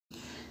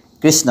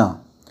কৃষ্ণ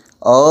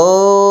ও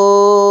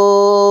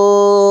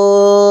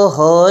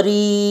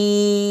হৰি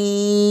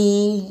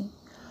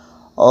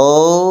ও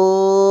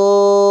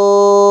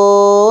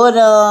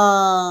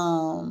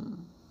ৰাম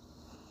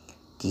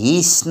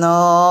কৃষ্ণ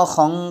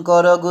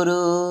শংকৰ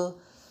গুৰু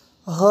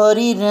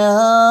হৰি ৰাম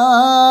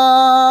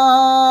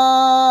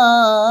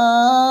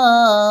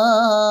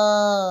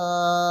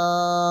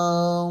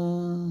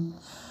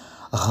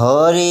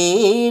হৰি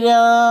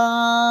ৰাম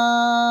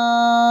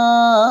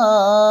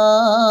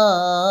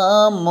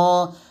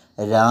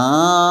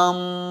ৰাম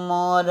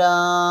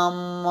ৰাম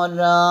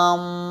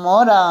ৰাম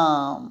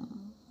ৰাম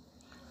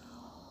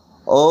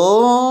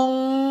ওম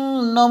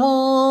নমো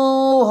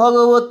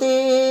ভগবতে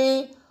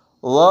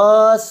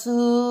বাসুদেবায়।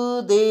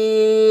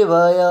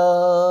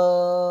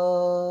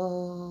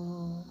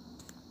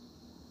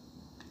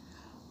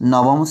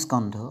 নৱম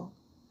স্কন্ধ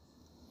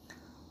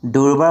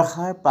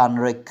দুৰ্বাসাৰ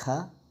প্ৰাণৰক্ষা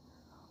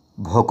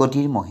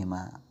ভকতিৰ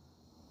মহিমা।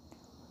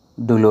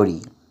 দুলৰী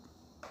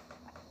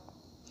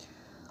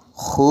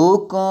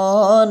শোক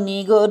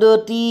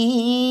নিগদতি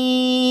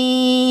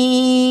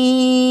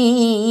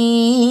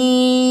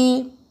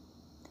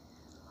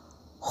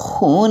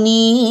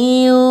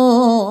শুনিও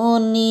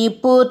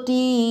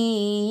নিপতি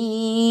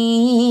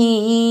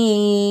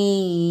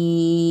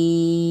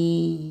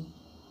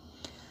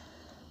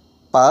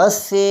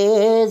পাছে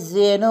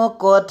যেন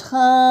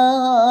কথা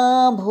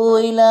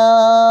ভৈলা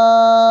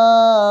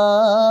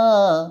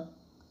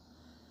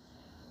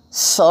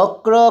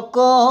চক্ৰক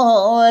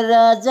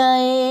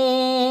ৰাজায়ে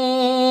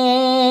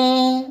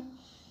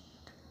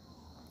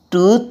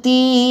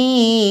তুতি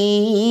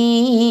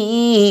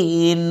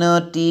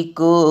নতি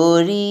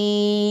কৰি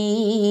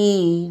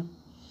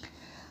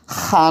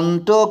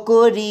শান্ত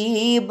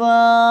কৰিবা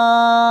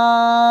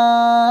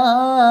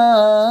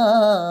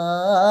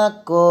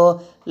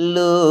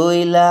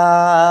লৈলা।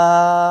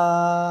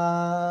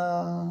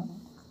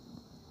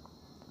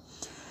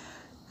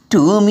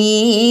 তুমি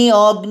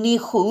অগ্নি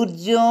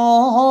সূৰ্য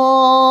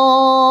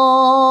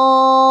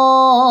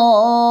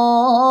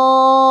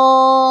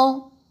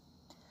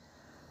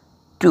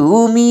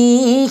তুমি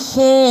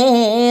হে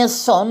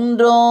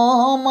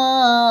চন্দ্ৰমা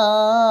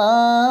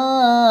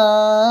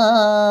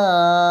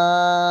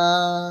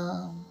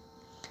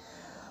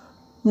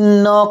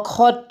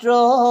নক্ষত্ৰ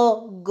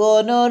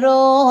গণৰ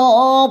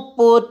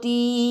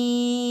পতি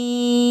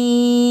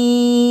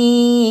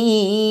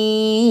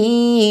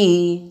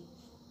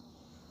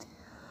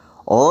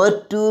অ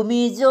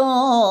তুমি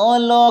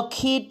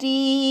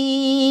জলক্ষিতি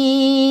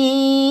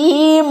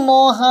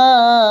মহা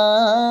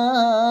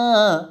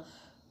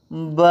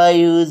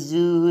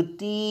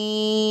বায়ুজ্যোতি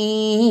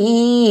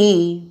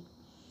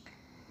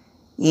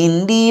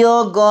ইন্দ্ৰিয়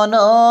গণ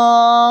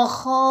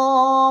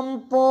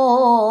সম্পতি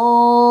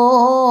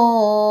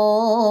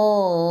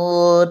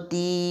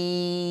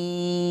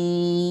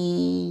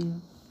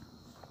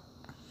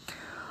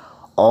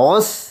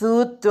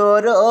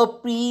অচ্যুতৰ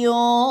প্ৰিয়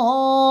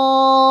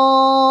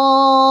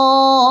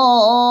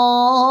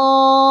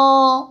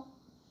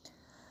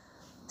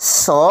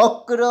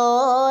চক্ৰ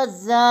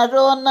যাৰ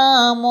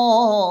নাম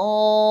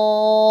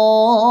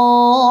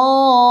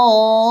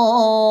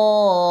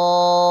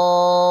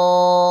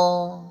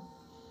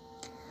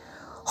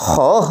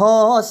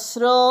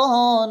সহস্ৰ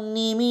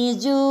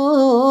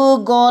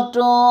নিমিযুগত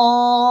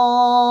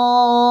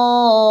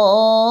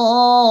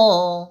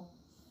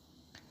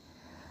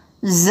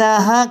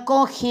যাহাক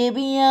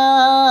সেবিয়াই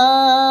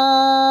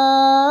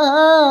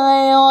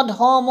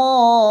অধম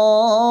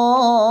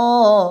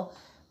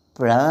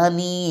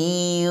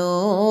প্ৰাণীও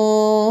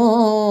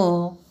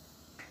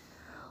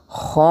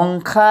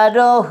সংসাৰ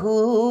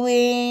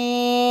হুৱে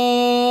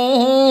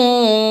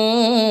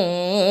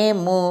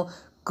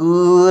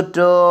মুকুট।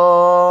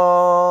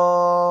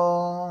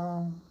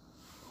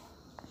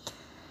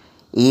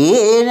 এ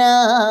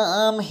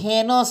ৰাম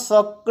হেন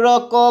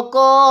চক্ৰকক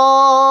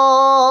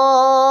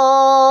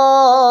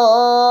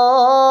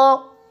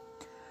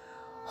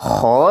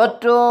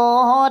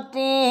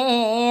সততে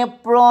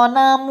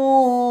প্ৰণামো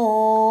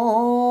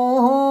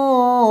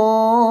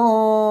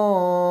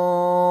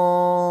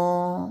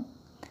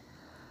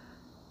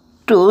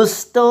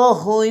তুষ্ট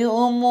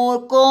হৈও মোৰ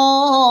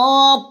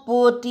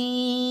কপতি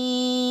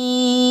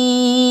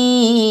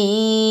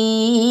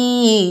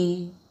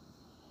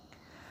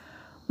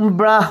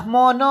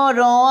ব্ৰাহ্মণৰ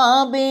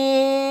বাবে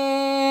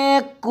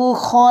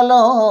কুশল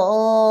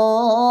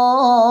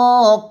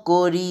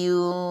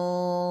কৰিও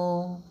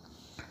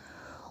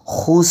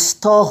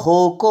সুস্থ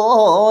হকয়ান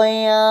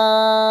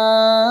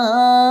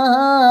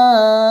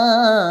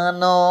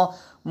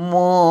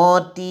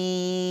মতি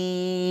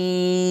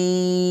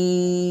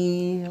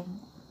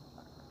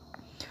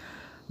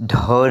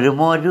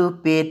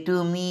ধৰ্মৰূপে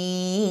তুমি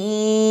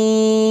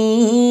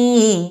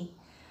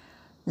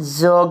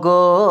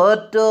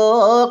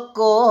জগতক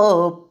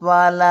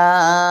পালা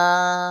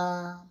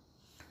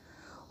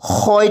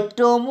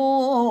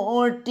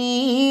সত্যমূৰ্তি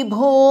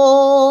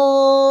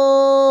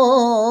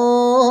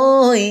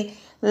ভৈ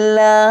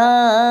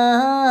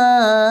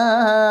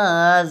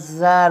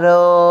লাজাৰ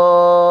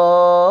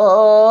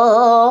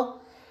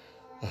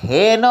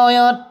হে নয়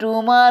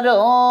তোমাৰ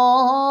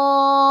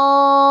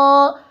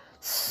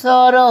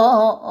চৰণত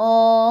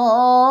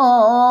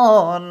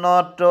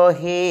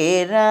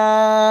হেৰা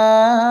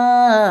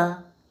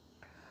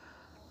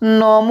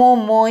নমো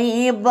মই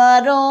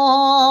বাৰম্বাৰ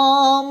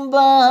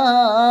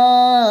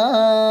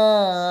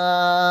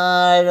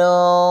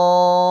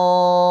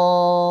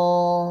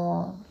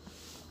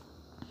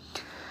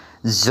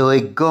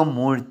যজ্ঞ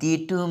মূৰ্তি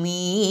তুমি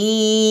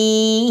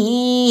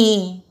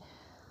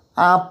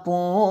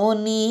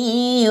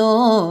আপুনিও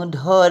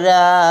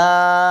ধৰা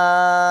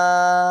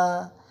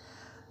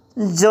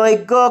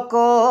যজ্ঞ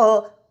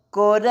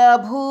কৰা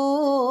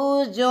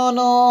ভোজন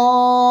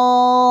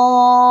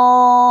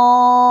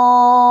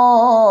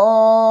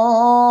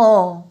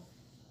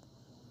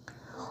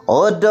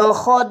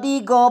অদশ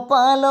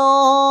দিগপাল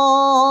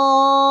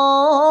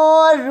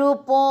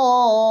ৰূপ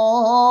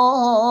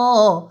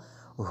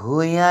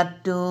হৈয়া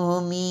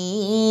তুমি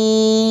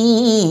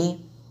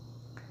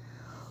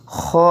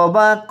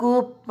সবাকো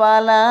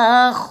পালা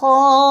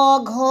সঘন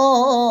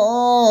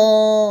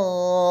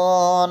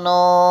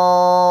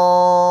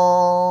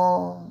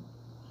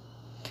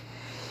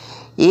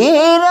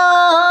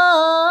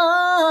এৰাম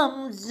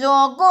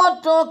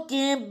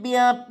জগতকে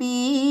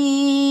ব্যাপী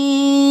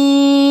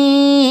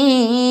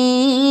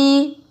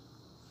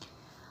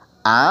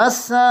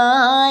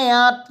আছাই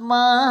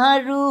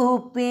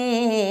আত্মাৰূপে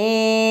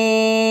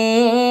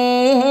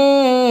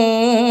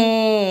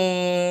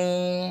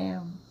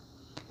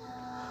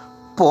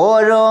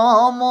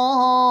পৰম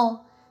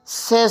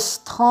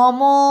শ্ৰেষ্ঠ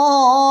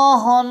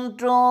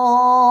মহন্ত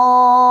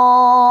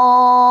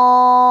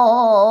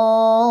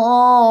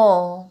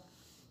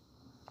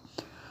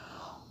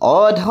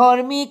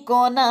অধৰ্মিক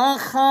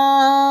নাশা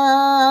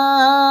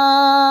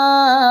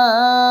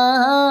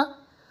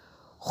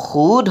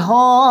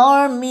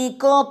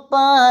সুধৰ্মিক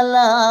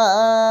পালা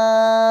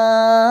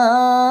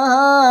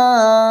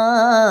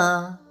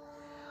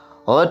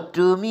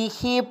তুমি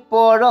সি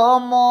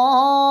পৰম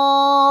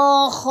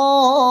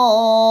সন্ত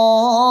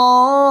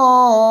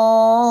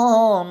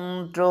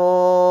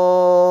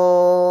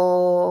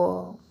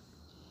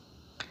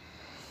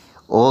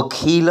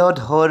অখিল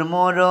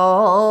ধৰ্মৰ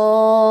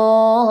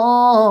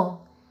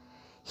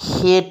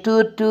হেতু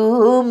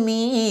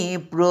তুমি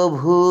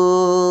প্ৰভু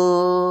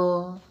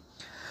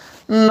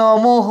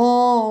নমঃ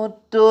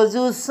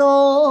তজু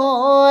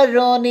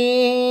চৰণে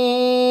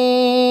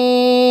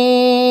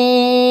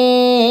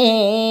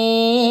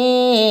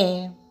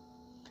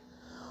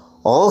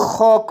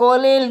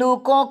সকলে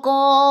লোকক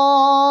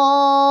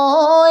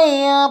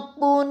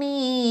আপুনি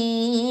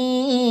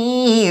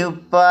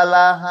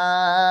পালাহা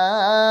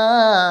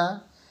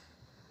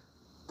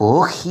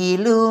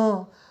পখিলো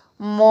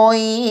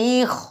মই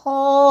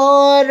শৰণে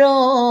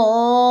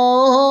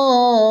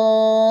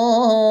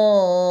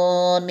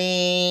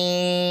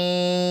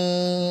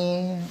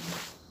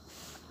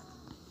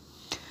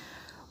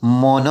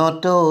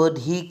মনত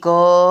অধিক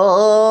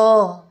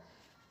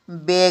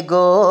বেগ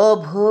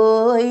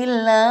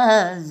ভৈলা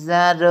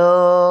যাৰ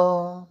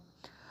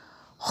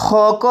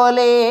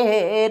সকলে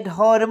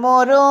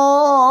ধৰ্মৰ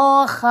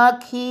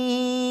সাক্ষী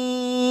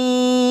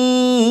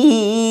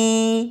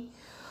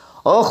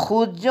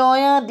সূৰ্য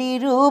আদি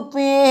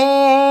ৰূপে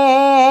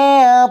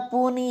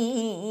আপুনি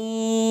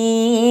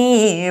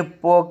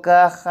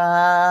প্ৰকাশা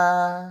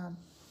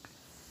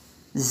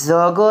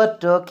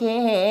জগতকে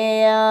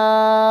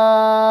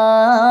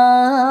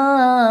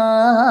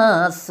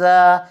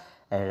আশা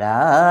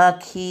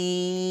ৰাখি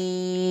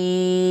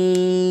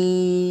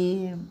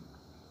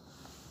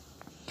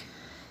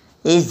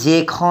এই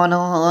যেখন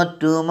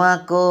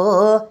তোমাক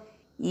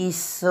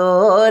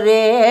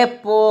ঈশ্বৰে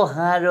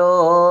পহাৰ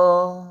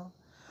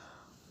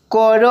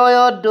কৰয়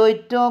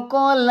দৈত্যক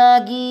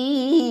লাগি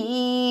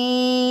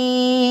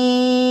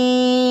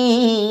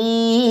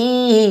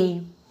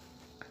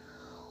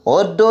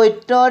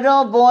অদৈত্যৰ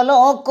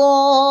বলক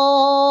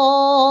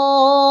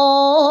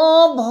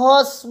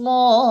ভস্ম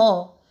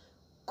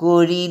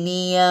কৰি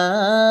নিয়া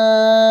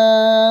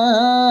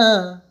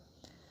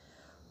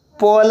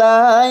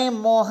পলাই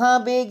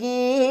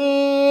মহাবেগে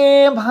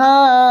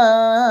ভাগি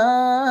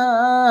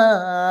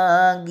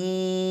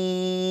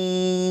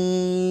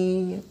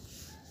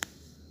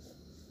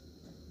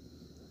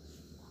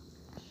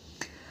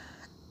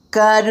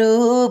কাৰু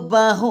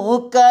বাহু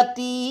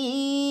কাটি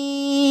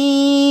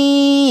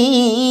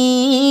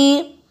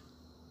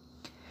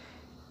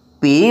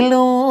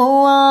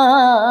পেলোৱা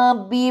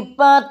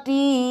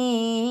বিপাতি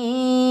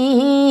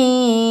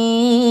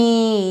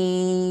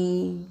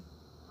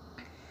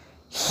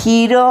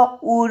শিৰ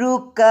উৰু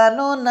কাণ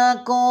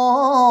নাক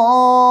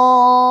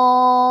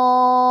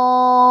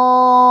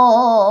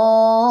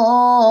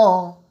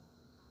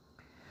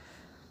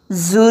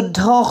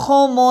যুদ্ধ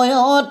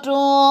সময়ত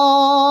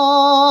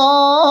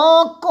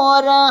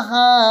কৰা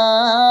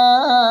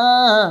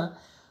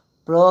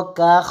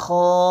প্ৰকাশ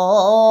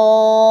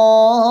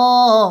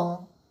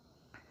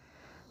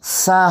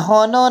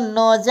চাহন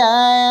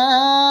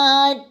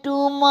নযায়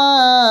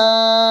তোমাক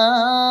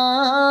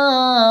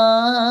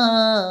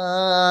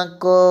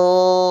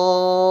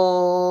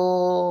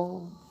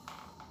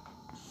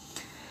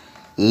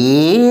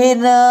এই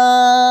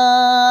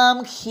নাম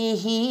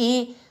সেহি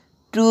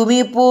তুমি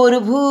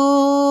প্ৰভু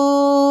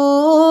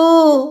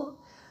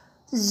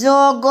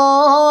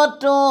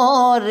জগতৰে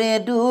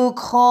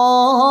দুখ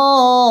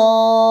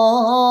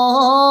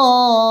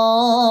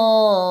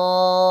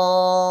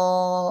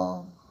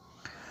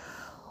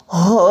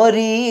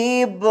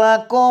হৰি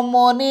বাক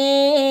মনে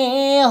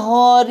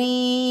হৰি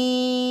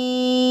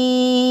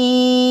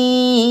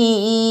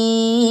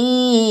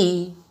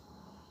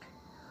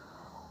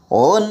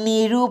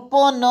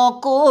অনিৰূপণ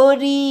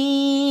কৰি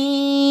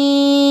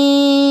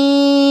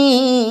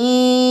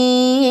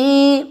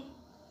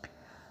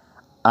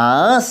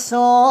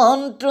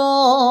আচন্ত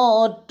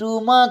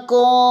তোমাক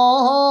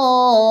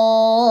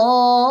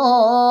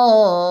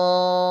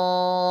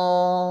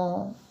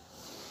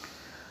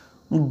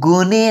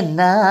গুণে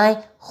নাই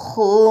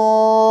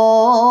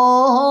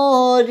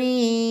সৰি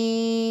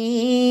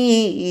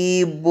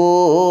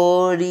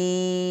বৰি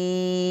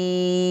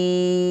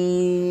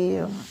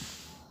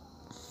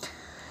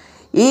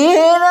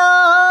এই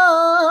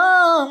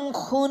নাম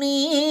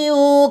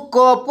শুনিও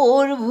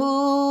প্ৰভু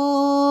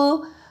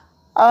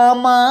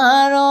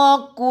আমাৰ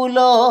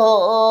কুলৰ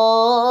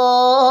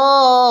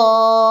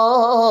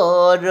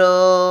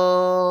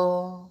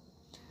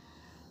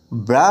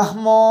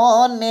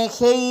ব্ৰাহ্মণে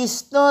সেই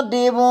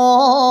ইষ্টদেৱ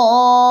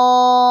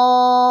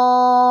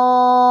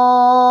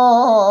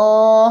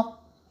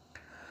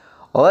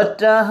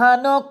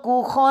অতাহান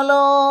কুশল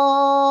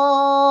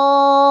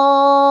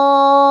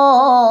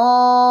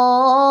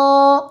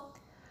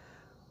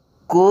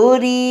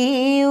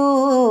কৰিও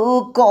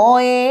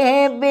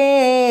কয়ে বে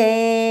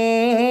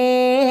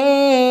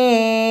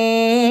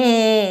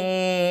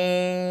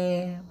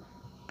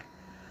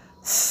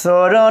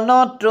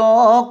চৰণত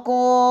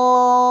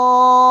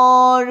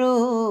কৰো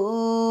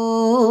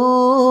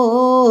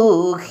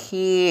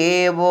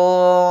সেৱ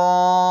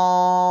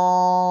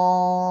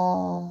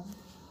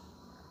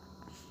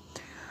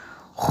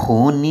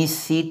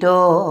সুনিশ্চিত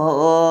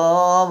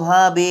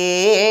ভাৱে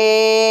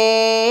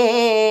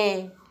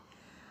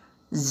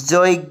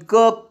যজ্ঞ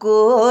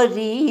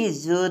কৰি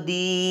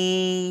যদি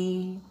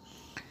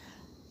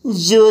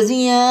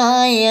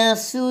যজিয়াই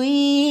আছো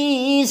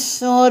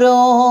ঈশ্বৰ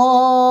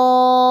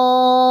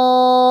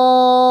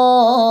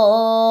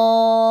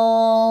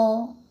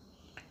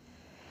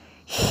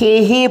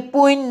সেহি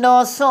পুণ্য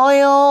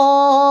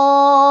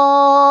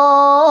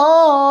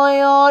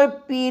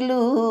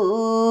অৰ্পিলো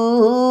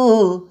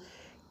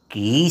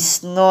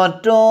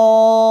কৃষ্ণত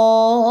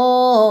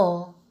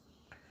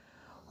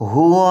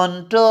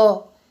হুৱন্ত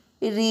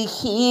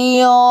ঋষি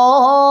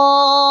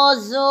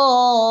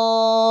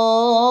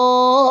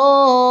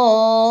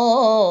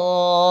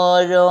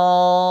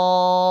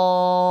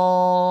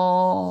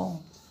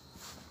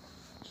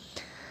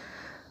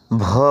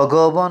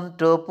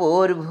ভগৱন্ত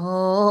প্ৰভু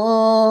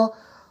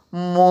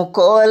মোক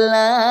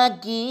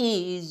লাগি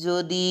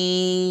যদি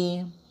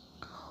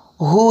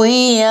হুই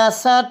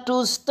আছা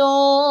তুষ্ট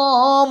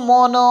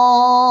মন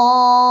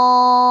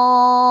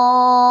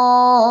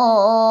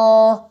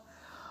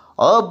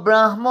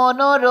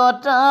অব্ৰাহ্মণৰ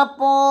তাপ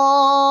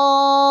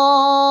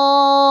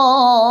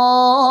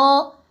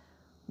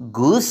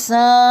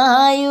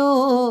গুচায়ো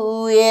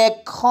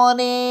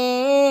এখনে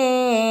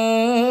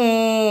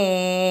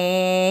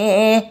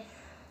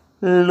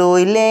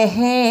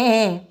লৈলেহে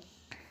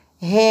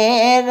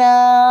হেৰা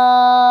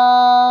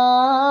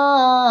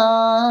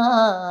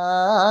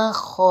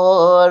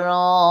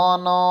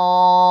শৰণ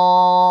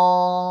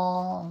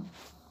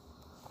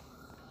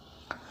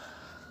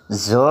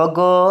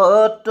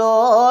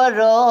জগতৰ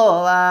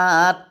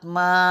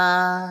আত্মা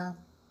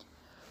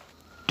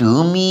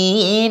তুমি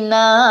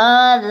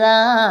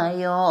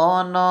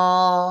নাৰায়ণ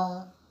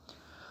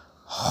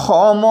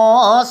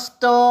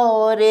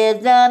সমস্তৰে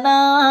জানা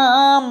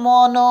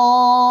মন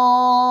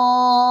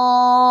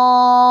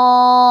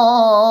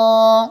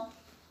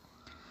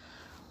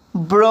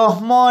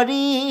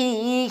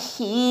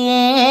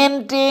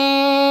ব্ৰহ্মঋষিয়েন্তে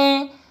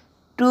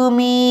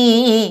তুমি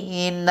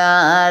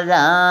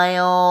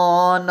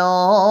নাৰায়ণ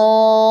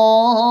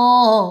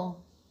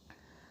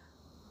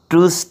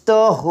তুষ্ট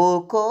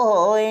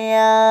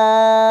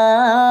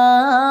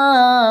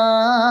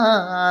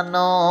হোকয়ান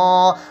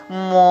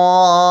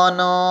মন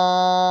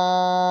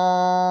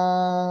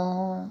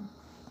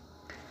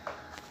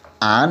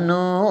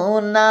আনু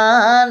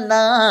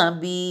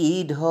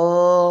নানাবিধ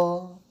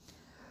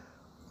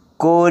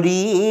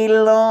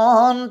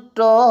কৰিলন্ত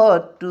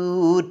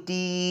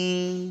তুতি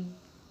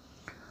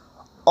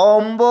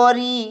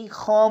অম্বৰী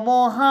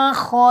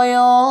সমহাশয়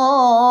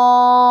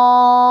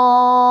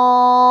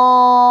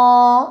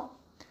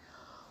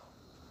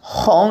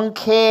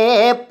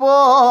সংক্ষেপ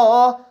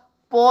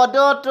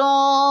পদত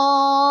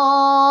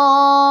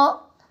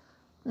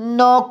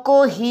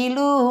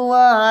নকহিলো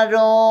আৰ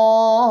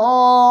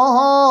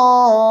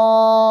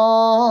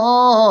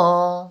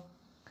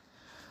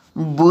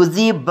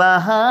বুজি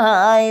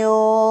বাহায়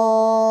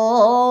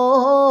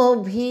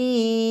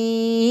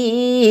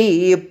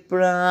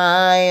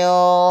ভিপ্ৰায়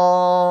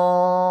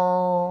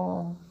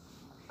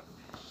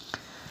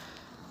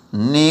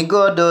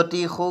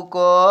নিগদতি শোক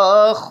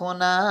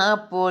শুনা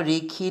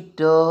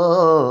পৰীক্ষিত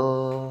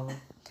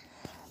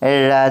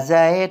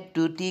ৰাজায়ে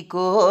তুতি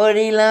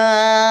কৰিলা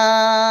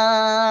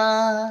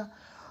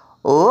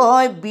ঐ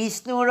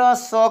বিষ্ণুৰ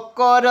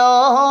চকৰ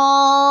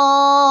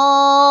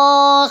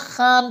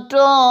শান্ত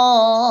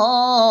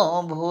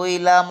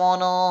ভৈলা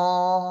মন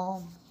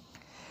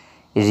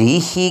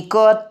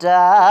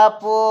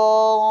ঋষিকতাপ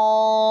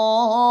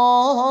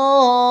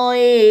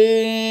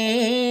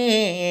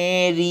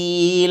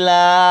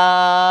এৰিলা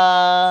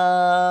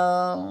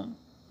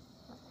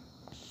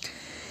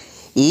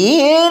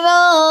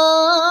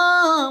ইৰাম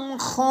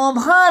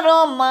সভাৰ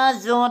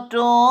মাজত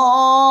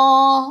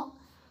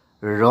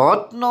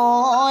ৰত্ন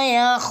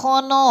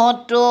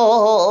আসনত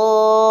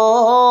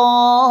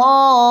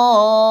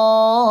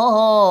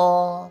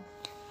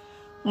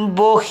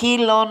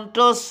বহিলন্ত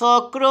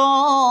চক্ৰ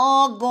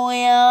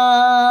গয়া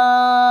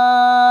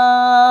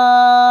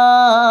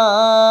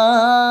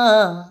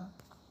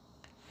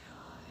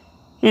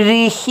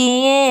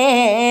ঋষিয়ে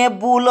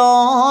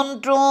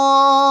বুলন্ত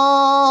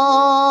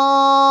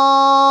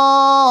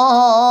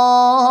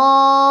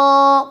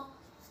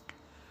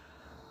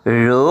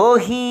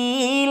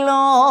ৰহিল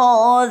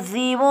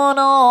জীৱন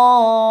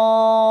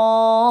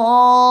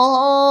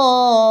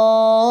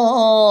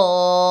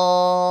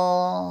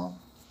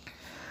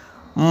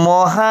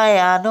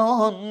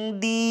মহায়ানন্দিত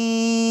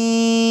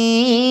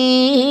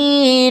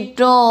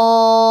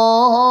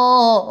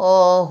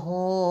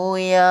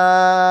হোয়া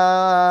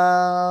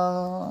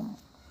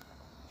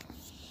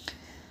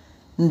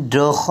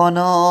দশন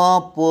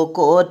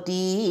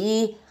পকতি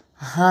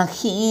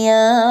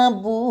হাঁহিয়া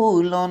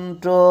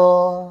বুলন্ত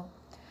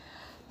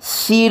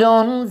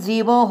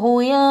চিৰঞ্জীৱ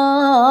হোয়া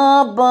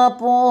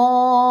বাপ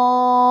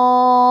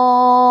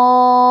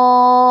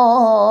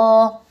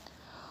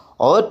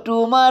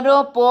তোমাৰ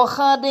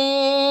প্ৰসাদে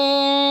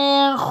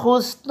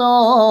সুস্থ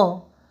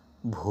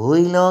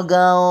ভৈল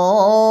গাঁও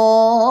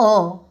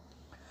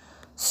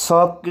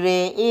চক্ৰে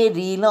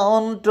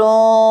এৰিলন্ত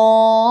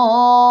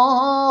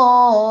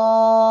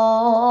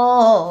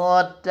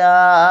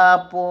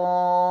তাপ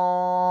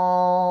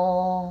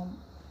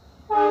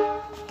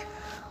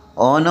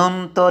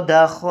অনন্ত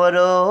দাসৰ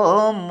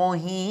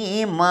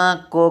মহিমা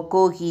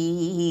ককহি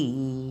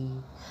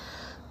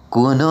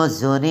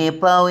কোনজনে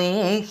পাৱে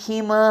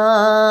সীমা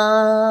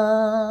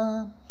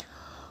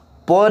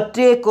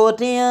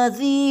প্ৰত্যেকতে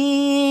আজি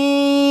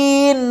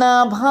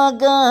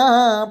নাভাগা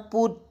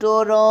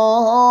পুত্ৰ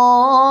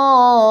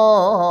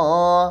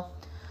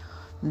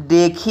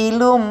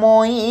দেখিলো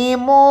মই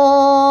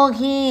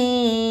মহিমা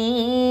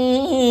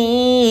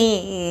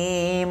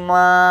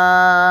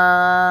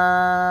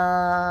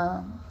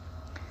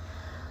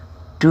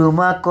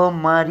তোমাক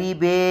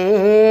মাৰিবে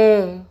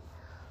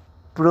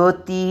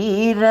প্ৰতি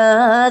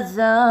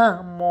ৰাজা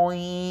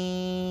মই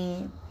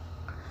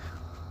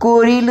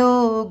কৰিলো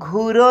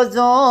ঘোৰ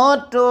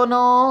যতন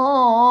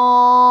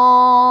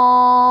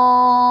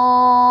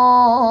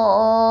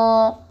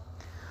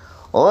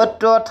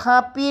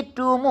তথাপি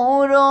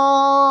তুমৰ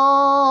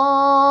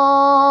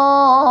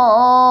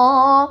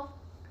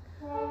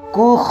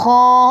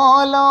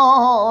কুশল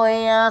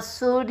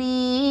আচৰি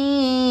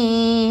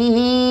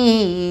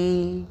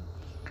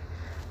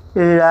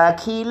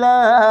ৰাখিলা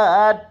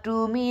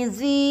তুমি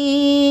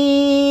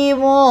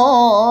জীৱন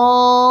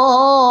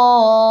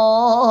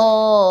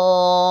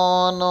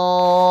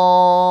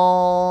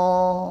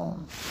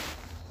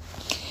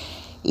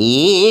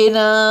এই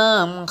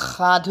নাম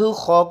সাধু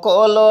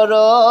সকলৰ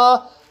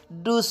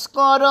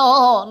দুষ্কৰ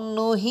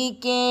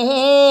নুহিকে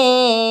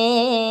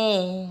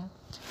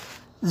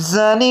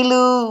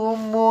জানিলো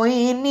মই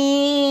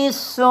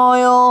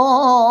নিশ্চয়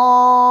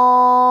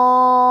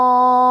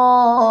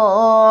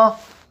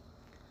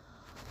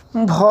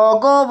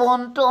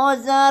ভগৱন্ত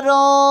যাৰ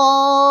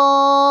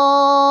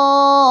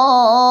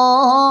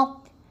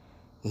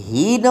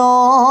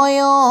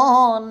হৃদয়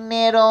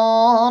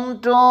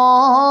নিৰন্তৰ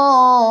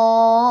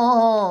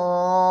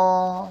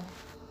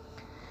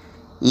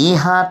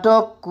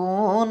ইহাতক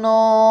কোন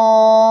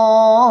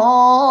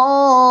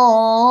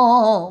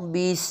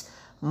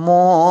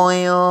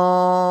বিস্ময়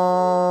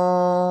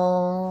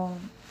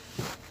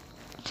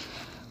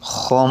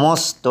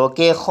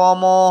সমস্তকে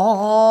সম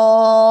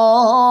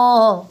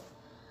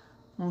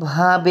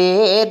ভাবে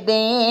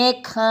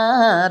দেখা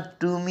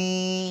তুমি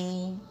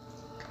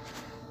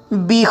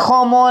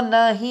বিষম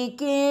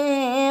নাহিকে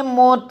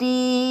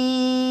মতি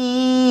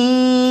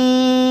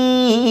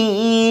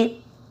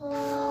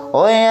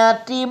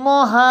অয়াতি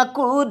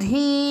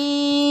মহাকুধি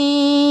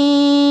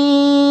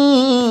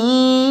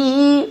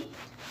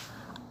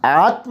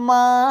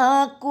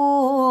আত্মাকু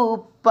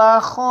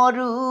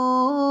পাখৰু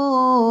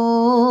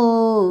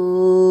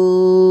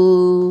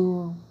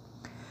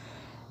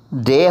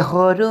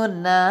দেহৰু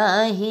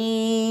নাহিকে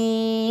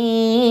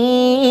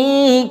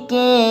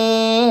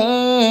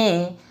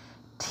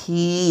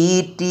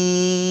থিতি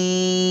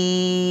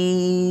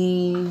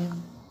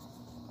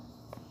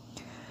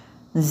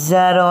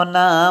যাৰ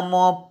নাম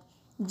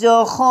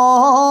যশ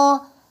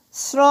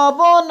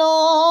শ্ৰৱণ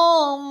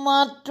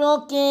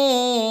মাত্ৰকে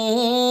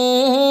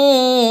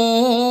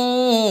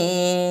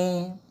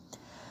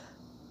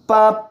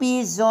পাপী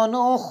জন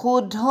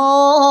শুদ্ধ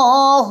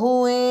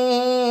হোৱে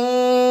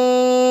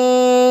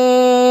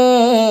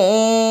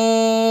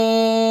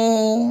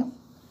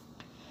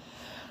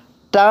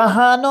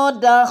তাহান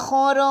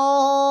দাসৰ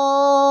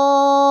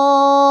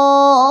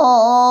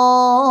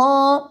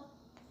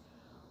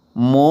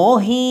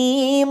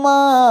মহিমা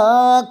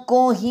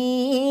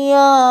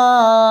কহিয়া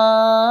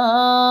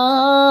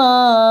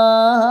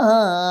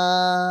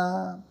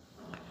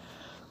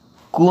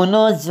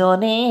কোনো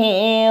জনে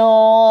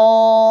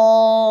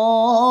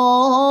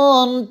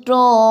অন্ত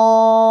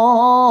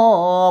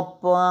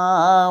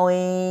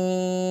পাৱে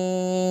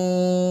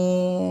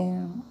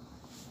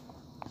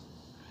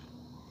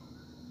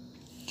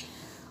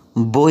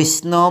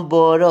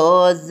বৈষ্ণৱৰ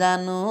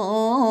জানো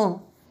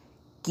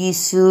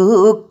কিছু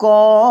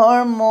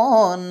কৰ্ম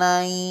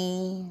নাই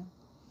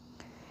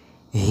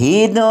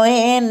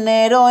হৃদয়ে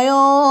নেৰয়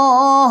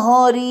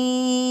হৰি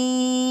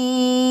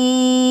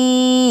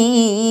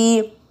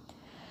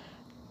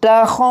তা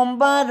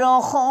সম্বাৰ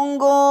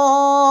সংগ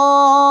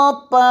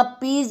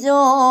পাপী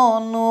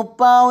জনো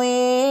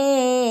পাৱে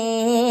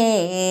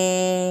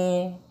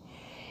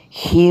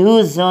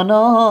সিউজন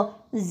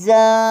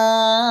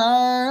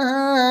যাই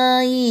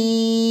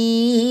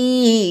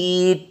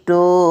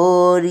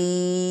তৰি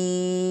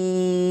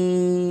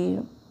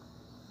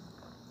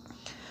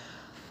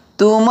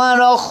তোমাৰ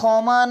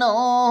সমান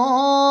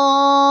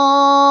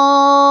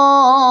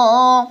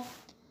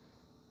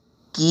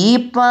কি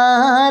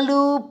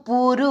পালো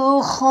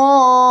পুৰুষ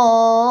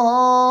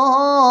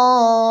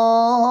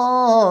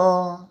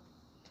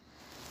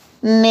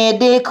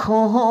নেদেখো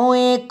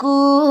একো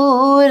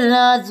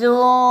ৰাজ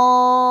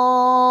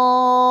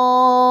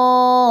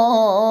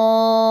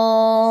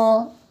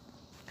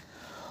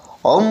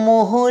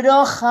অমোহৰ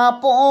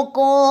সাপক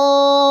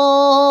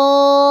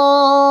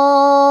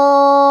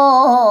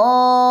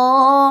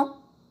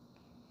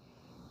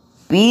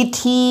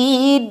পিঠি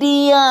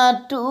দিয়া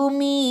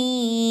তুমি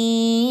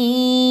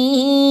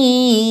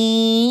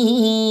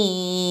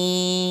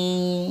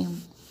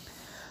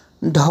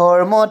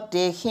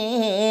ধৰ্মতেহে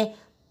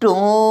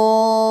তোজু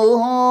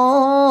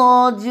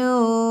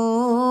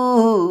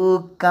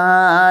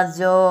কাজ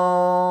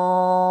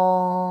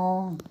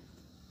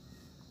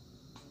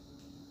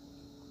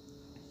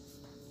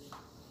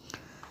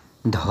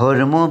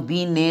ধৰ্ম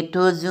বিনে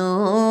তোজু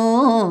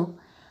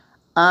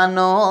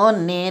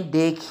আননে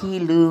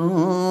দেখিলো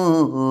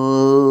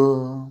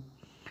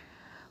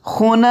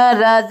শুনা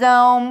ৰাজা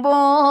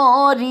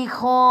অম্বৰীশ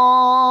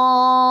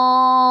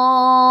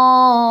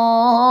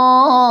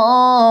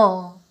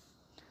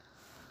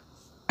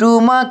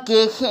তোমাকে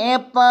হে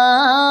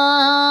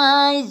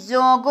পাই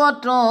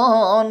জগত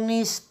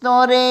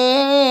নিস্তৰে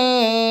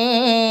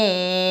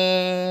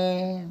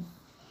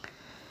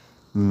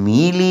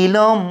মিলিল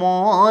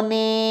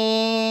মনে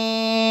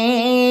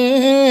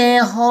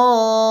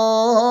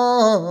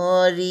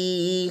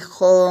হৰিষ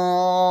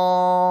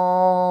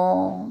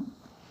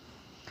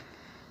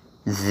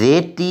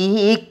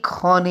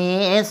যেতিক্ষণে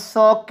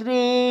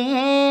চক্ৰে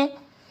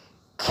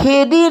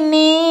খেদি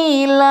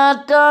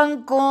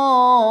নীলাটাংক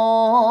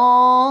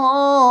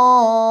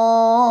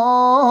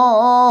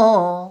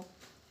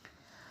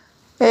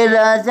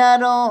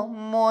ৰাজাৰ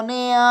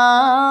মনে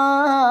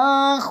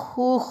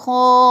সুখ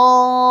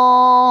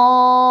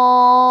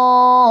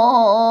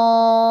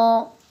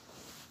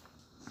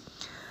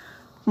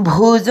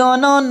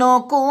ভোজন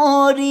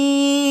নকৰি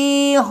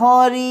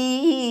হৰি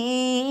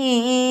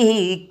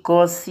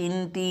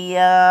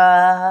কচিন্তিয়া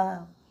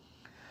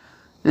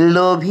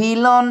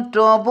লভিলন্ত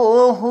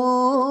বহু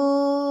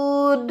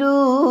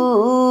দুখ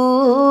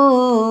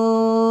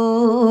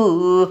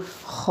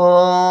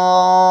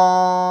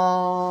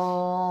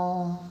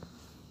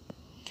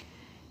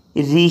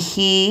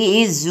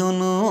ঋষি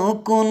জুনু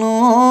কোনো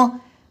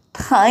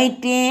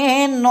ঠাইতে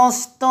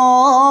নষ্ট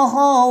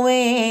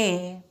হৱে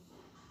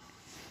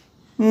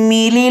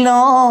মিলিল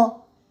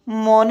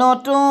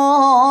মনত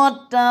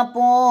তাপ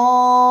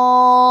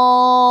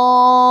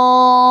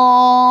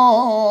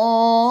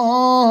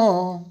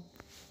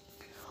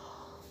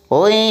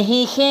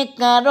ঐহিষে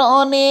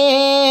কাৰণে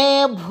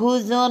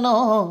ভোজন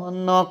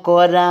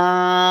নকৰা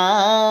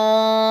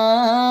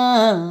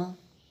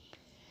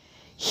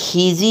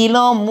সিজিল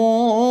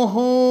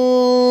মুহূৰ্ত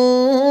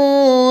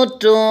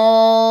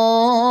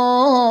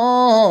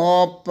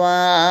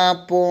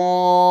পাপ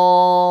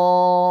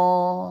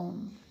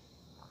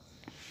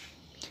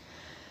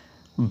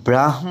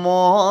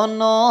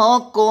ব্ৰাহ্মণ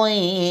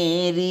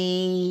কৈৰি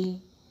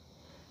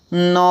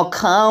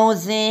নখাওঁ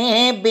যে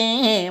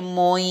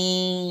মই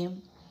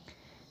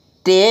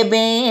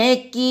তেবে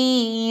কি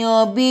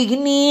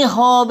অবিঘ্নি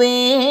হবে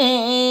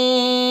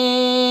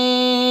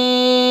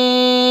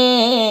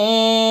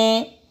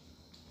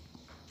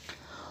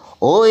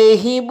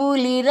ওহি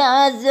বুলি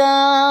ৰাজা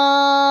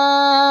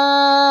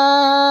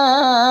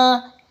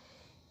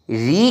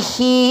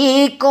ঋষি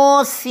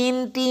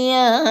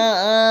কচিন্তিয়া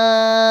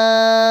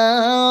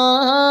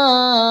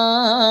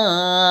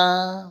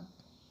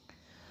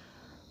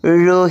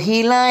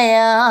ৰহিলা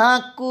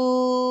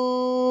আকুল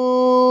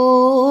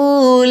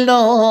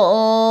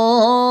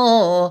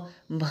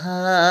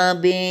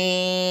ভাবে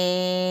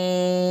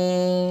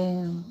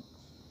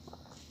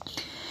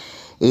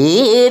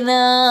এ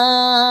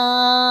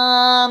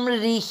নাম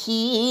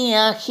ঋষি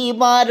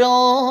আহিবাৰ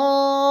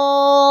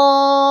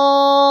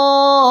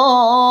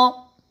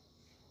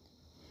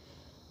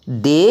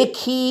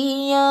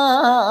দেখিয়া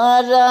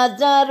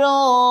ৰাজাৰ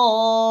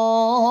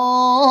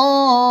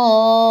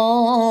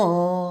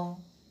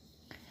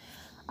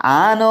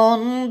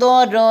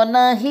আনন্দৰ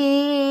নাহি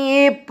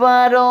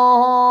পাৰ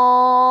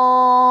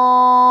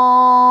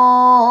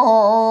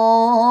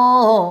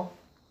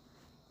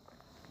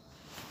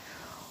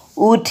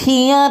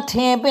উঠিয়া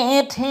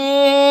বেঠে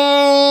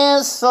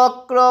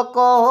চক্ৰক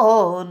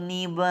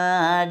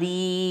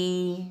নিবাৰী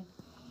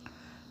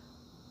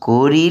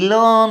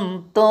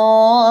কৰিলন্ত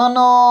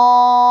নমস্কাৰ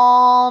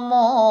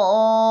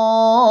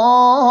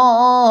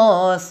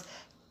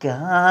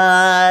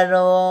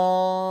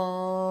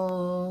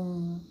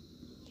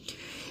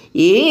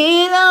এই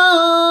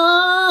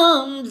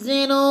ৰাম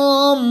যেন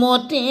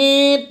মতে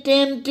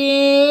তেন্তে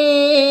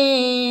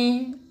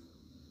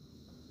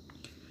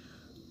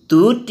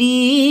তুতি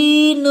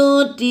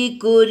নতি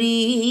কৰি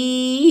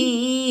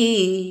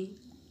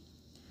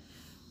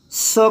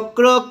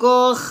চক্ৰক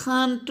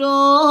শান্ত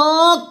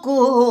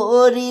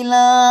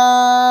কৰিলা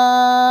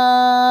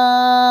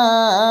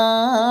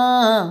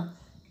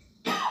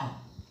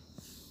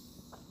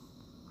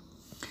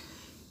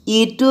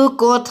ইটো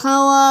কথা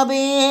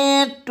আবে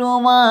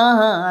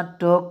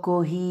তোমাত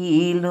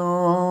কহিলো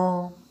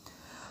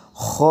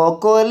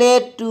সকলে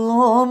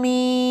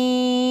তুমি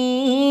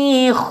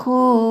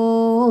শুনিলা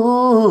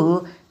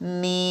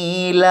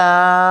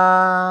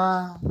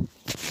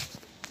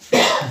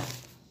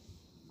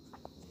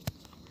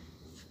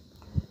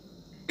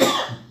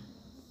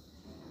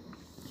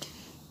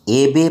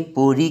এবে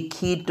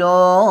পৰীক্ষিত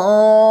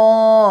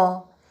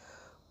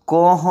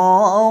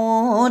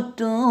কহওঁ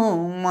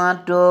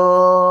তোমাত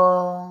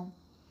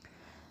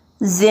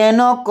যেন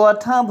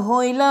কথা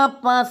ভৈলা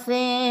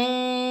পাছে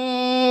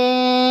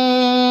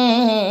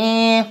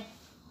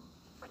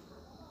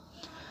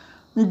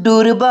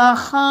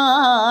দুৰ্বাসা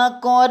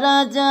কৰা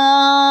যা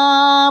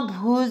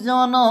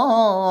ভোজন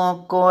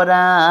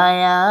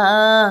কৰায়া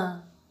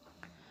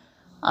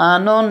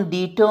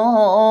আনন্দিত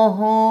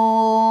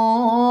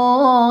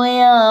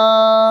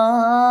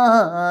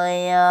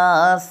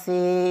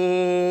আছে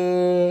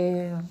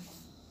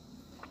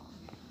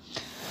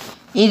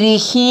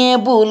ঋষিয়ে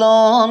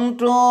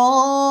বুলন্ত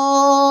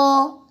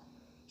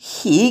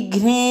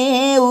শীঘ্ৰে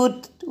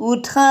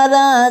উঠা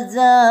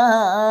ৰাজা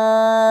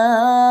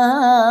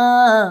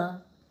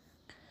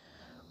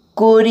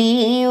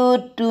কৰিও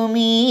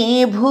তুমি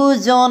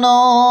ভোজন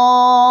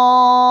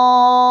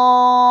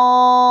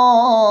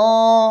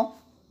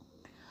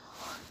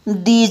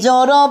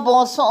দ্বিজৰ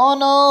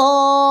বচন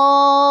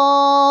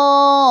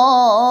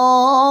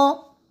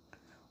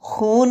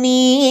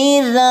শুনি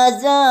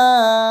ৰাজা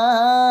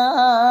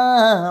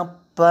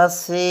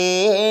পাছে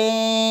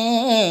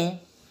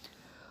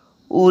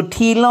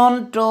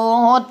উঠিলন্ত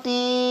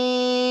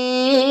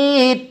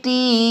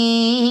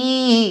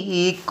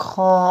তীক্ষণ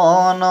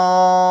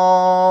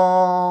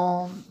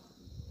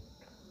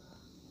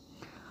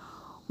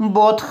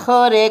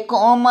বৎসৰে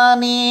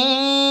কমানে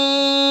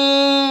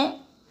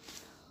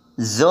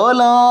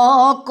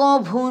জলক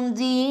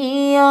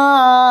ভুঞ্জিয়া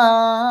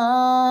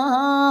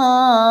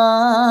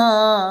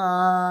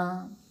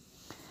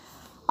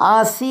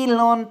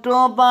আছিলন্ত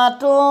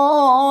বাট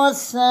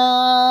চাই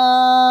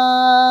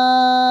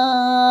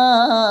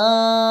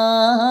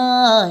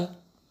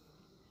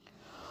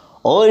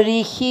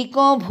ঋষিক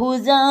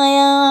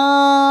ভুজায়া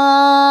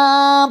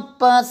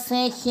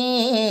পাছে সে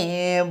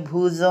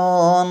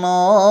ভোজন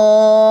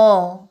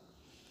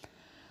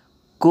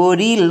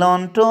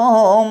কৰিলন্ত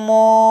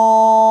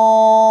মহাৰায়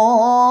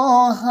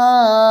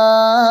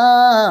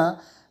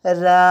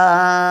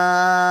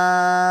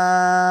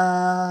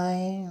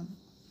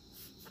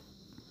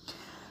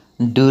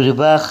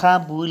দুৰ্বাসা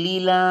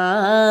বুলিলা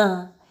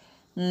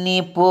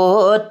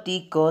নিপতি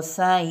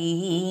কচাই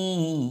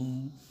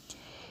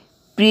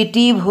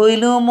প্ৰীতি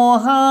ভৈলো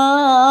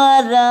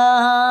মহাৰায়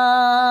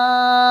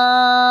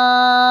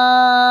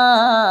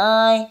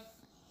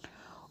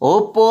ও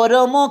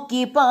পৰম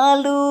কি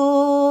পালো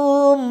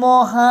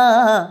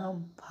মহাভাগ্যৱন্ত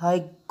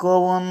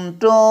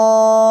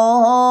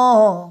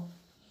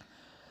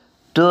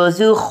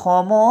তজু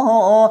সম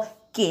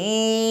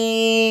কেহু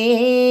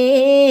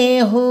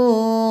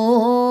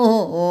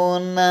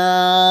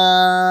নাই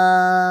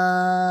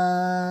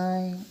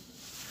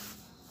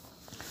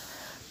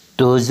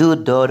তজু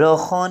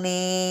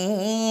দৰ্শনে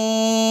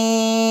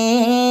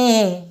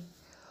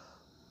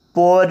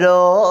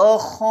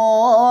পৰশনে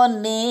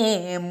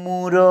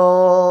মূৰ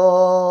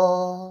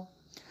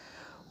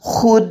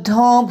শুদ্ধ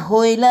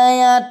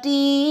ভৈলায়াতিকা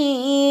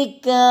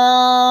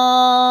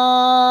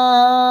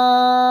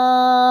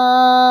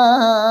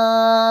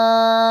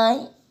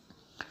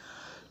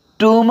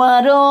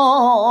তোমাৰ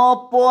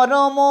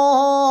পৰম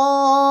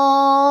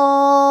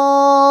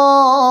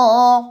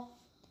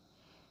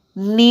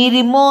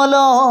নিৰ্মল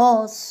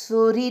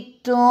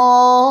চৰিত্ৰ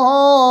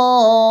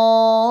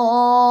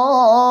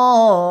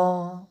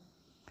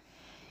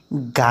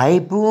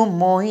গাইবো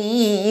মই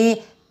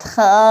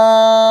ঠাই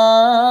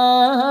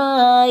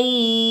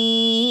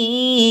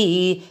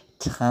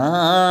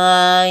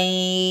ঠাই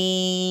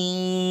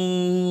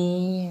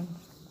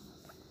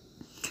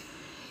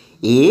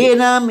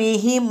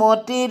এৰামিহি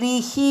মতে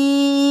ঋষি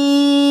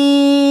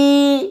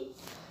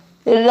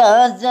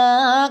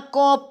ৰাজাক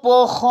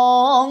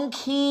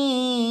প্ৰশংসি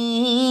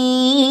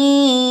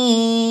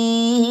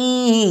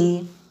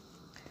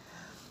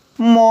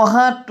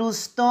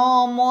মহাতুষ্ট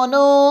মন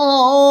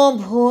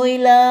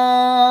ভৈলা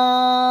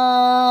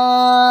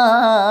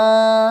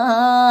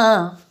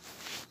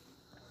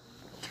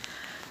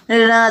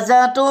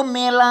ৰাজাটো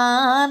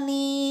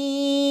মেলানি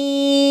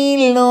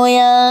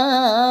লয়া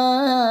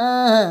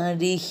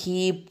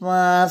ঋষি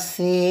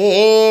পাছে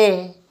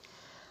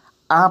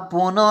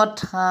আপোন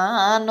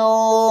থানক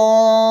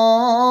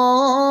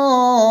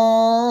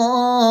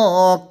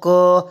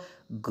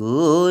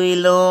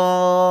গৈল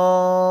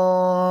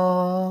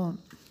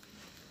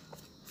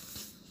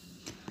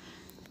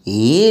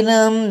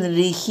নাম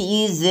ঋষি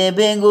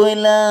যেবে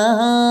গৈলা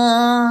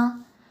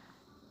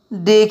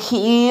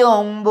দেখি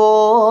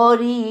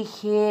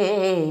অম্বৰীষে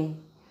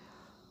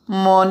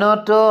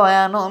মনত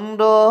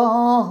আনন্দ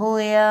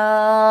হৈয়া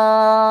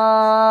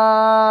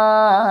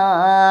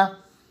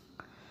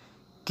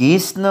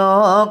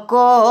কৃষ্ণক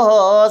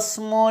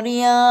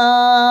স্মৰীয়া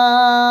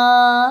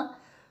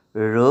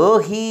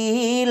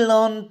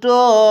ৰহিলন্ত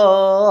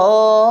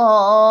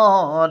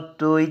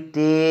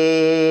তৈতে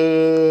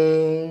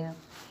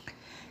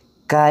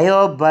কায়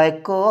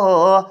বাক্য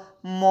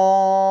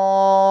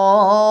মন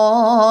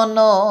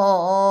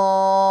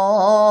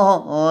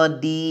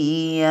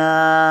দিয়া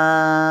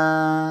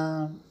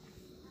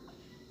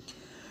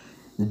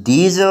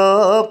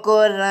দ্বিজক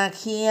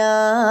ৰাখিয়া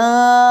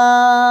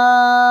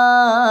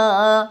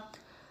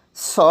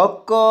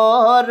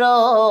চকৰ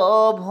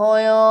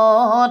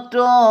ভয়ত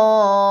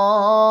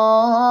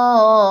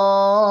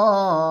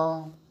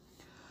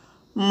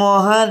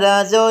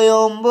মহাৰাজ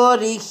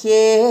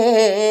অম্বৰীষে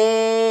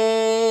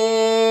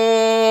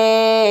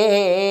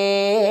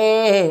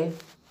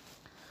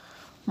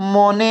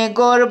মনে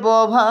গৰ্ব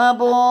ভাব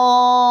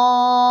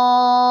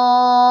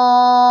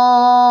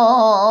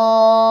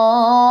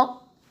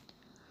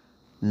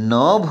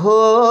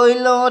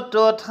নভৈল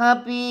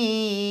তথাপি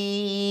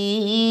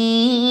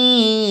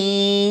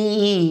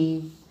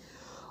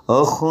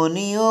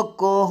অশুনিও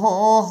কহো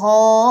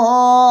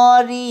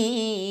হৰিষে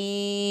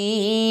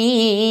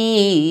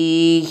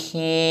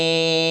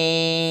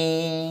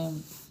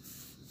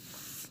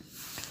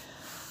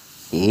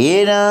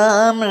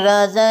ৰাম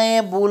ৰাজায়ে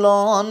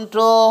বুলন্ত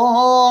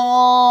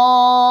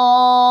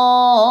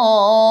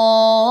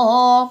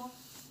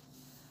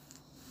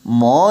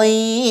মই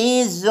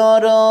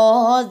জৰ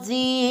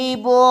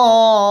জীৱ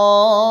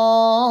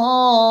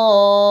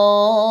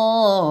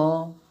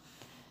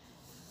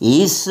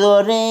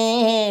ঈশ্বৰে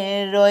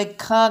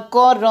ৰক্ষা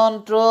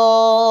কৰন্ত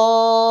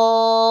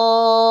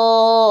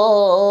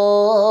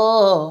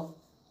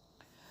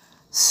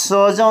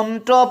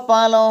স্বযন্ত্ৰ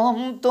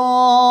পালন্ত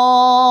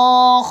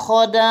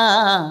সদা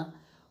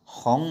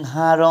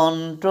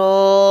সংহাৰন্ত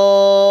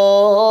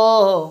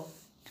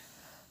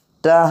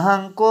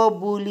তাহাংক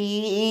বুলি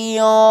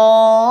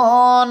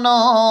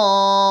অনন্ত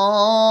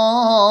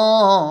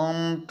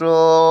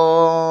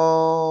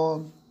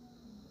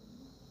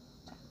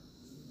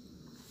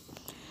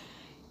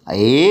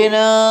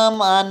নাম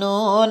আনো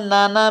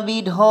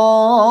নানাবিধ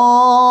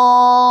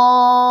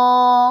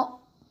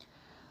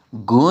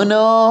গুণ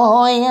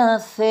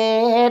আছে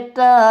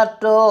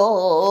তাত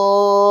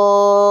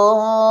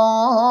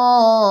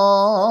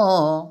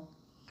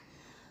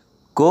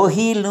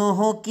কহিলো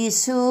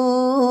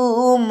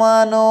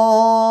কিছুমান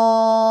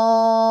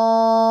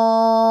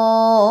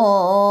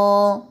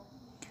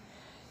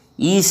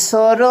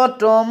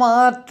ঈশ্বৰত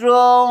মাত্ৰ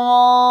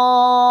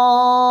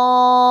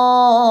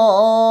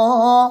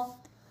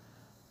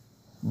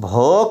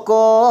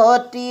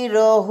ভকতি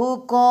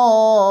ৰহুক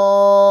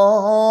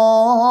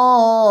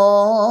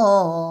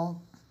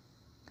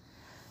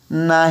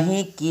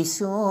নাহি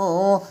কিছু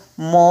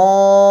মনে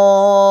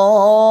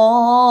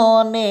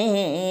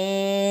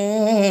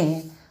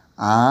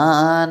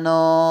আন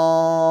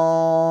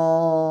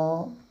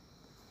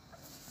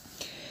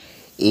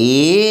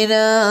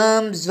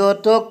নাম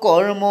যত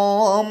কৰ্ম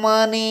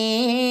মানে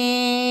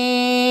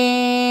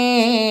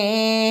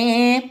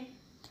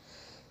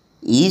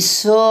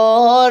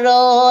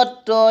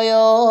ঈশ্বৰত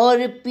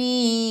অৰ্পি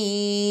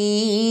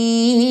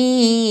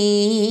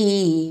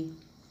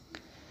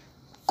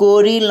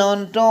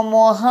কৰিলন্ত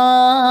মহাৰায়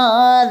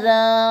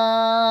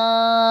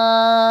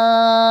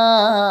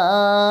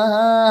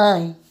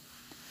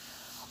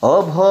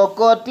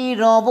অভকতি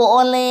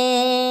ৰবলে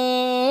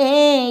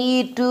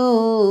ইটো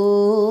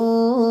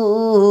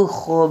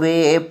সবে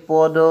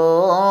পদ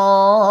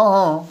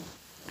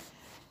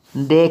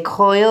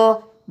দেখয়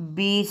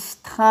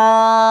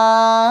বিস্থাপৰায়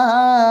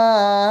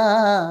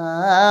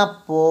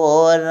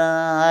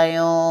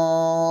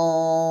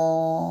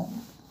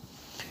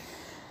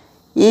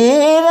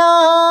এৰা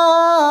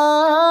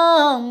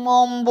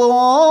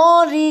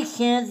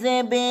মম্বৰিষে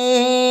যেবে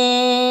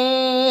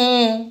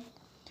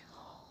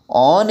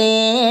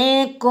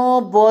অনেক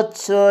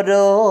বৎসৰ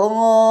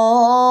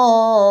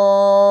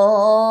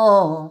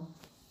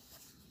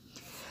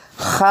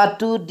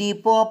সাতু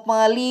দীপ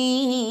পালি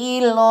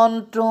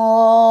লন্ত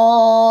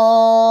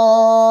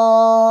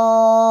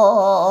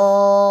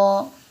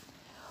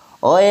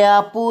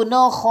আপোন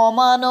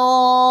সমান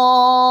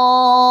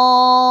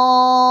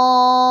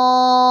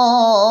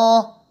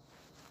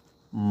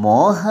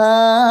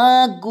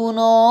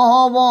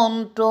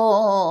মহাগুণৱন্ত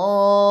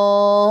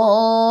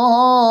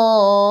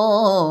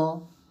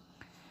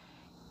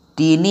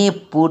তিনি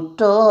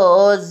পুত্ৰ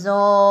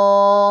জন্মিলন্ত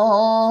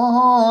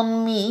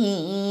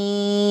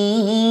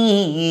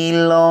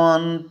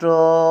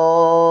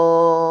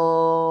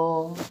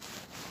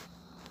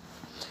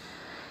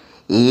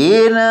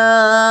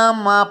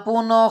এৰাম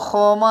আপোন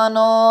সমান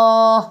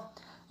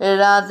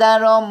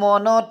ৰাজাৰ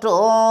মনত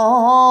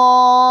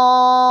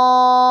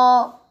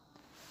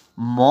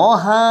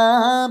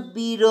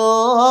মহাবীৰকতি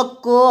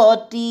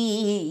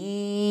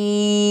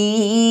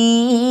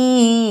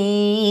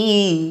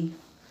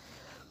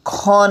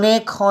ক্ষণে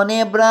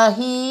ক্ষণে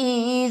ব্ৰাহি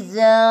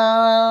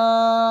যায়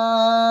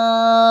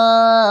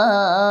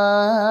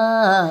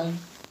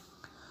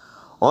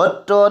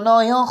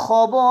অতনয়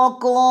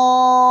সবক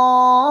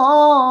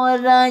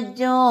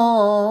ৰাজ্য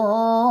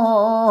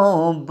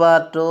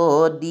বাট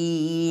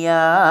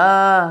দিয়া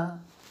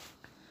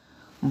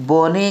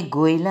বনে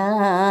গৈলা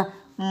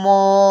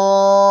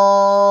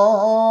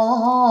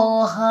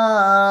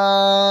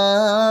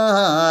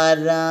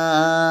মহাৰা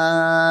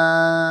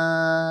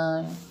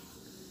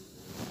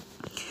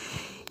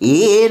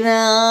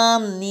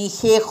এৰাম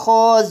নিশেষ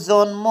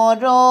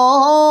জন্মৰ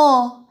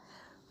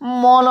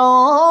মল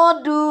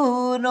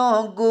দূৰ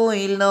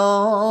গৈল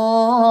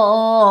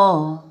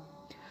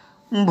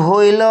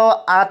ভৈল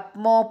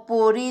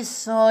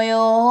আত্মপৰিচয়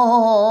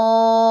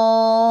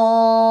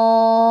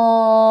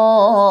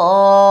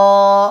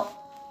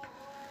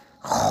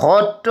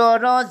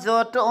সত্তৰ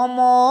যতম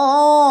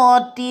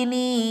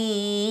তিনি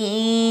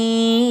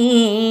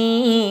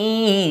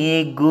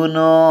গুণ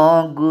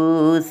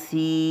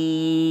গুচি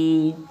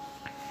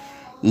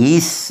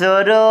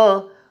ঈশ্বৰ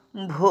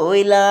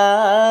ভৈলা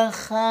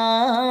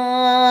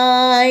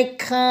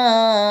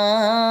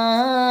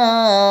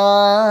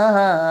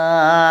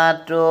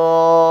সাক্ষাৎ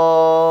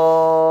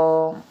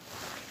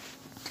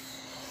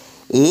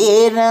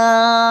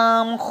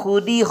এৰাম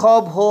সুদিহ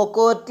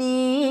ভকতি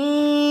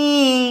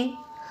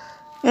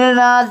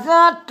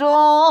ৰাজাত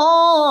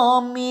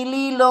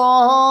মিলিল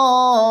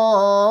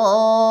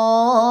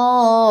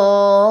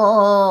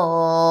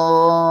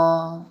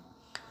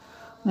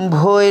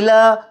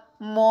ভৈলা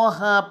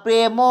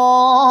মহাপ্ৰেম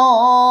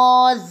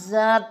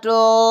জাত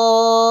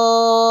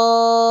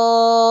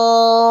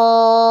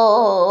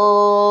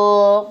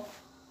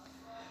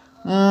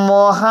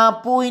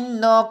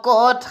মহাপুণ্য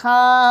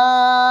কথা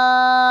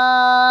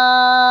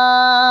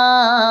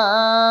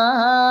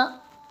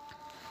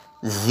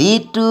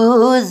যিটো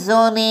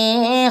জনে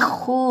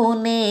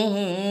শুনে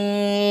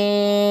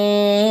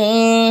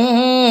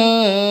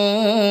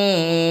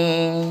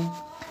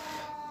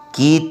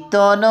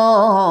কীৰ্তন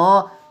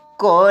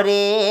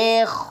কৰে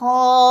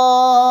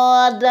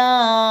সদায়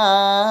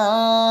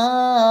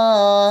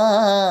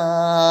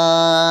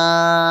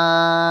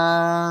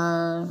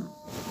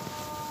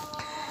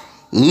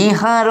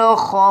ইহাৰ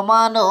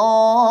সমান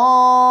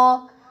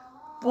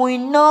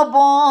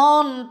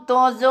পুণ্যৱন্ত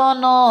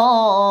জন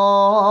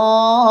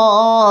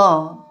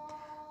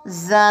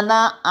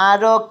জানা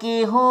আৰু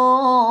কেহ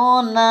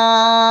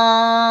নাই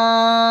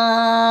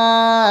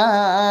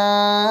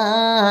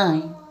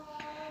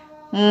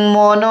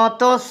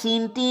মনত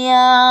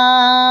চিন্তিয়া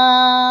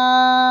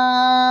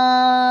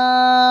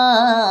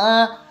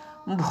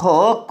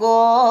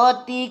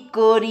ভকতি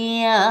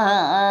কৰিয়া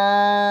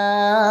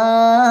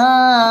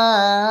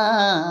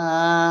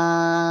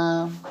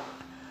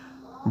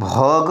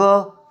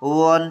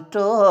ভগৱন্ত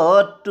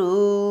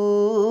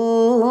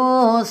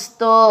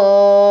তুষ্ট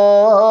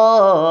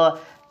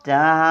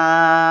তাৰ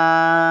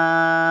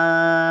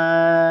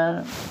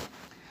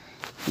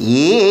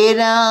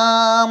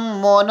এৰাম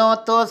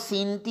মনত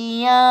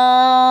চিন্তিয়া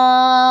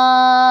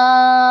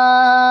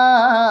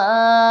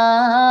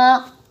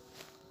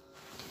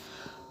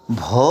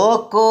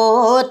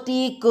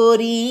ভকতি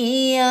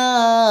কৰিয়া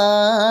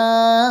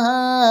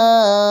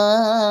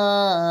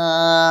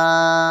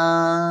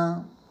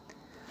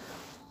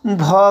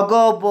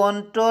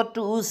ভগৱন্ত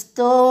তুষ্ট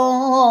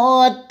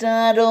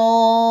তাৰ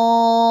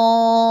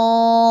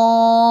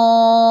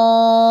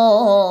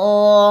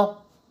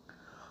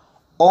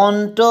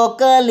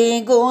অন্তকালে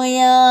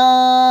গয়া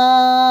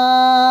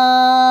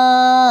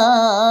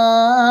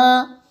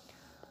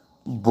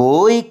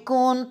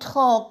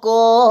বৈকুণ্ঠক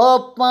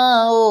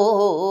পাও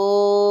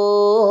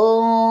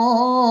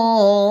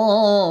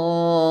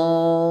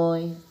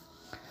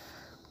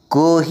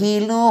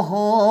কহিলো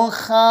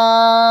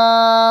সাৰে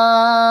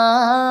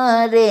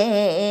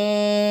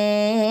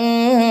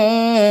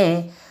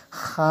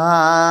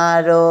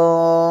সাৰ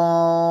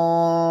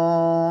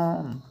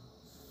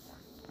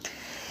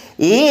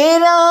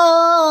এৰাম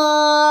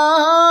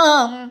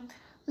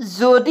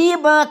যদি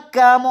বা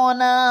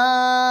কামনা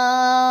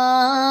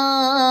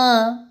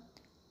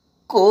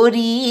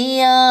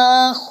কৰিয়া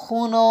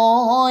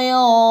শুনয়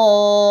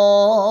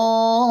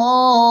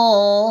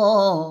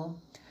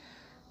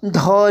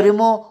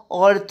ধৰ্ম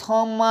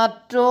অৰ্থ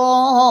মাত্ৰ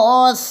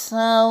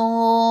চাও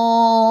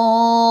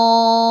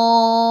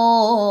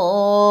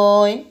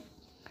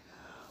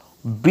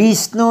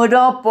বিষ্ণুৰ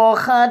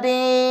প্ৰসাদে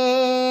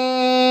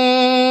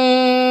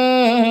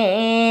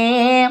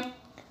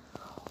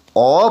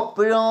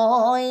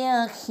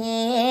অপ্ৰয়াসে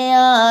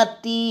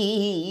আতি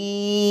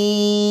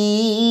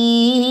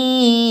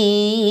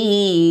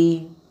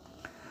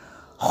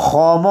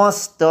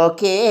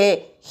সমস্তকে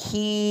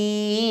সিটো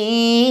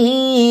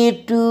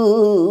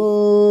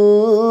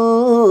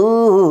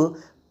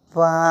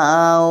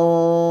পাও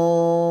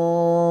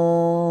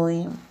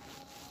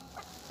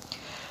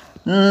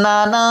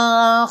নানা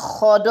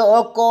সদ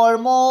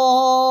কৰ্ম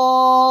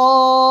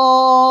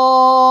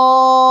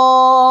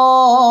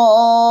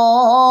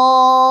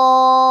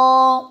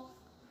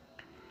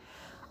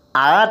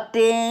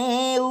আতে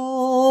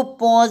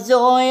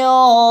উপজয়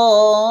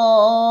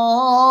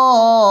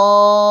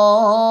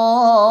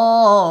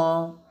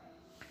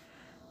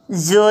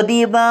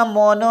যদি বা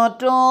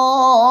মনত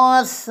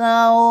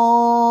চাও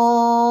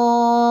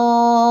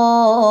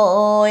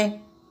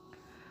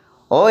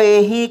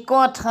এই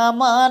কথা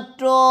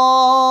মাত্ৰ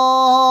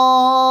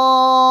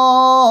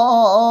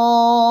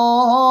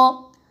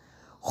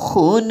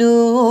শুনো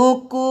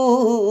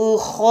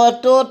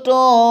কুশতত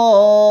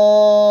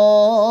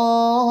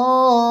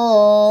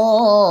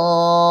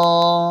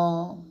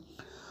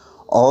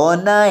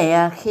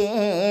অনায়াসে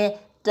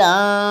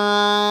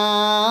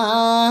তাক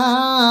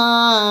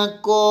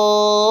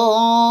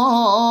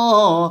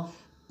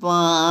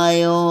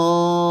পায়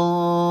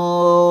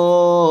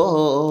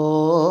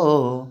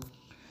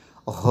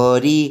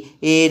হৰি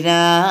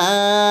ৰাম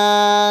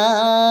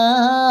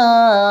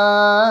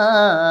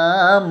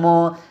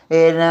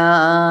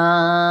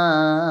ৰাম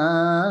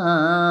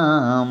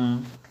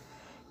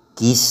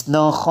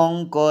কৃষ্ণ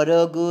শংকৰ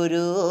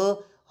গুৰু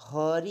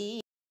হৰি